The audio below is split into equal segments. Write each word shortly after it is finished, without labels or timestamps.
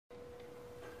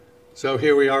So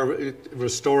here we are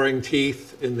restoring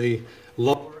teeth in the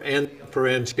lower and upper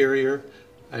anterior,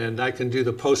 and I can do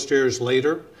the posteriors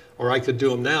later, or I could do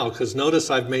them now, because notice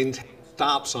I've maintained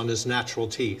stops on his natural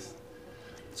teeth.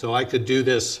 So I could do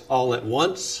this all at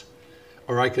once,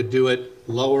 or I could do it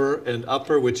lower and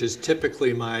upper, which is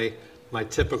typically my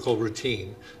typical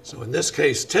routine. So in this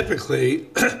case, typically,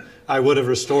 I would have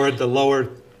restored the lower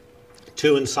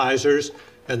 2 incisors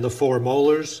and the 4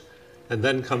 molars, and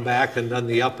then come back and done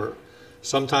the upper.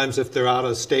 Sometimes if they're out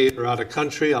of state or out of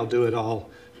country, I'll do it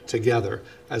all together,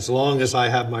 as long as I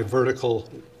have my vertical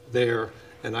there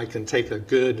and I can take a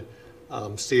good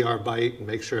CR bite and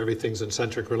make sure everything's in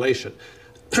centric relation.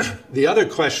 The other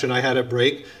question I had at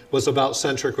break was about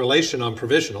centric relation on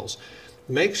provisionals.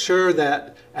 Make sure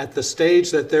that at the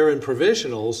stage that they're in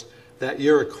provisionals, that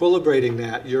you're equilibrating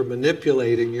that, you're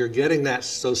manipulating, you're getting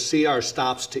those CR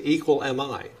stops to equal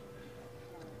MI.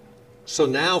 So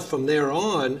now from there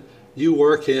on, you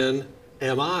work in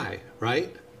MI,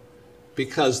 right?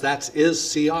 Because that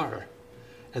is CR.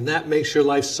 And that makes your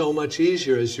life so much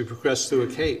easier as you progress through a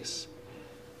case.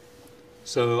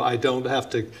 So I don't have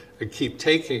to keep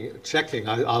checking.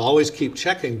 I'll always keep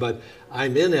checking, but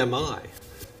I'm in MI.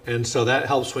 And so that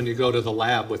helps when you go to the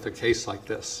lab with a case like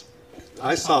this.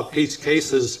 I saw Pete's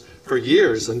cases for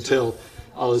years until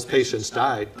all his patients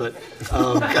died, but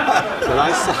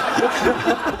I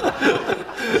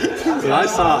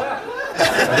saw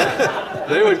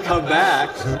they would come back,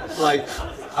 like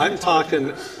I'm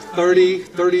talking 30,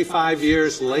 35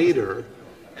 years later,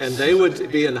 and they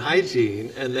would be in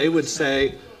hygiene, and they would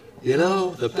say, you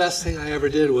know, the best thing I ever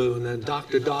did was when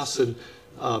Dr. Dawson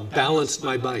balanced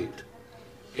my bite.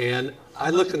 And I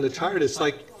look in the chart, it's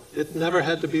like it never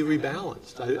had to be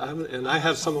rebalanced. And I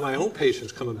have some of my own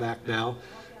patients coming back now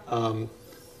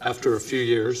after a few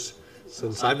years,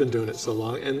 since I've been doing it so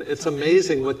long. And it's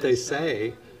amazing what they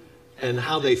say and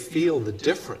how they feel the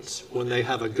difference when they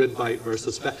have a good bite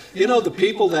versus bad. You know, the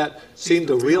people that seem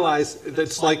to realize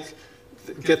that's like,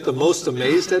 get the most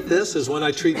amazed at this is when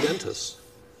I treat dentists.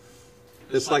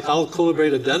 It's like I'll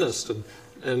equilibrate a dentist and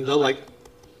they're like,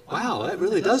 wow, that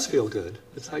really does feel good.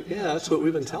 It's like, yeah, that's what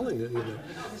we've been telling you. You know?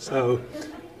 So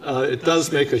it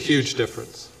does make a huge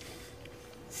difference.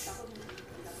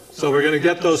 So we're going to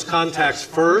get those contacts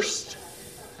first,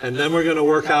 and then we're going to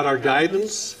work out our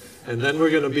guidance, and then we're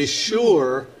going to be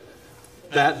sure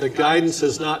that the guidance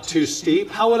is not too steep.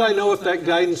 How would I know if that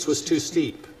guidance was too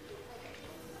steep?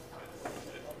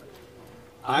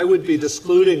 I would be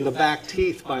discluding the back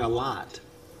teeth by a lot.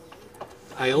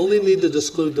 I only need to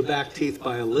disclude the back teeth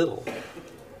by a little.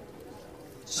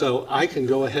 So I can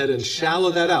go ahead and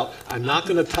shallow that out. I'm not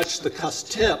going to touch the cusp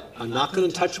tip. I'm not going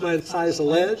to touch my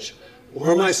incisal edge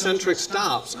or my centric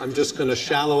stops. I'm just going to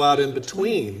shallow out in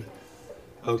between,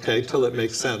 okay, till it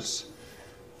makes sense.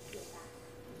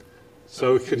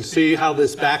 So you can see how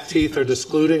this back teeth are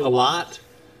discluding a lot.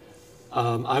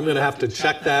 I'm going to have to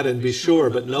check that and be sure,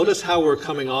 but notice how we're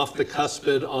coming off the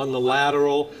cuspid on the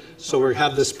lateral. So we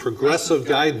have this progressive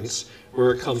guidance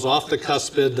where it comes off the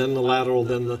cuspid, then the lateral,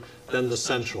 then the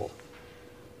central.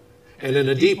 And in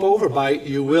a deep overbite,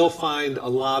 you will find a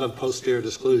lot of posterior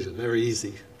disclusion, very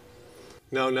easy.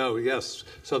 No, yes.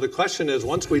 So the question is,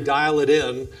 once we dial it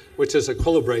in, which is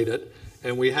equilibrated,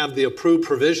 and we have the approved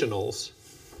provisionals,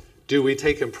 do we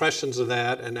take impressions of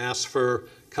that and ask for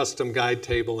custom guide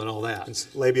table and all that?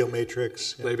 It's labial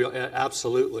matrix. Yeah. Labial,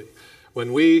 absolutely.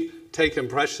 When we take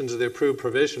impressions of the approved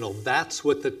provisional, that's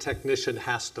what the technician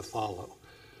has to follow.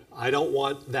 I don't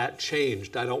want that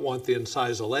changed. I don't want the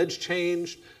incisal edge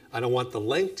changed. I don't want the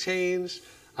length changed.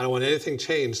 I don't want anything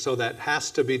changed. So that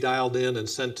has to be dialed in and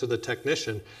sent to the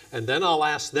technician. And then I'll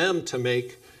ask them to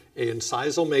make an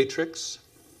incisal matrix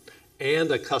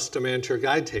and a custom anterior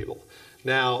guide table.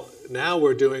 Now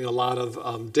we're doing a lot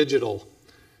of digital.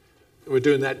 We're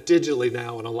doing that digitally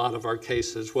now in a lot of our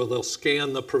cases, where they'll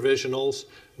scan the provisionals,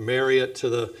 marry it to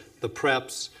the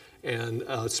preps, and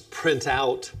print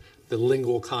out the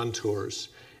lingual contours.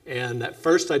 And at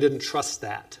first I didn't trust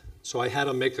that. So I had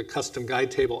to make a custom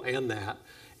guide table and that,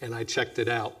 and I checked it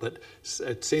out. But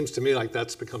it seems to me like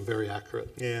that's become very accurate.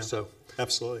 Yeah, so,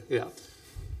 absolutely. Yeah.